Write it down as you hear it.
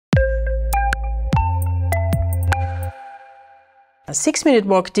A 6-minute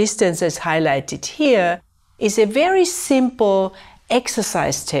walk distance, as highlighted here, is a very simple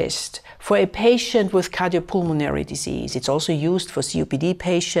exercise test for a patient with cardiopulmonary disease. It's also used for COPD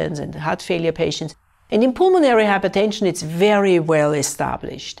patients and heart failure patients. And in pulmonary hypertension, it's very well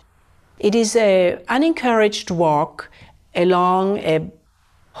established. It is an unencouraged walk along a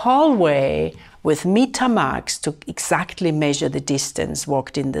hallway with meter marks to exactly measure the distance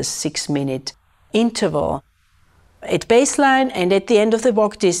walked in the 6-minute interval. At baseline and at the end of the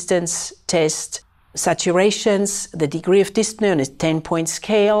walk distance test, saturations, the degree of dyspnea on a 10-point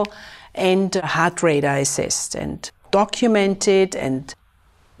scale, and heart rate are assessed and documented, and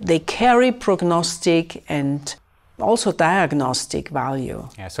they carry prognostic and also diagnostic value.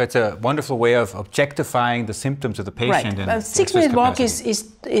 Yeah, so it's a wonderful way of objectifying the symptoms of the patient. Right. And a 6-minute walk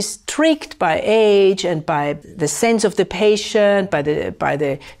is tricked by age and by the sense of the patient, by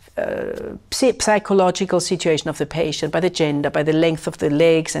the psychological situation of the patient, by the gender, by the length of the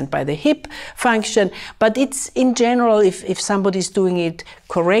legs and by the hip function. But it's in general, if somebody's doing it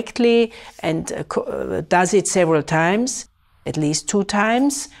correctly and does it several times, at least 2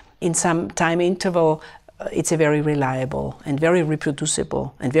 times in some time interval, it's a very reliable and very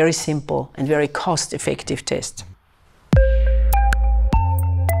reproducible and very simple and very cost-effective test.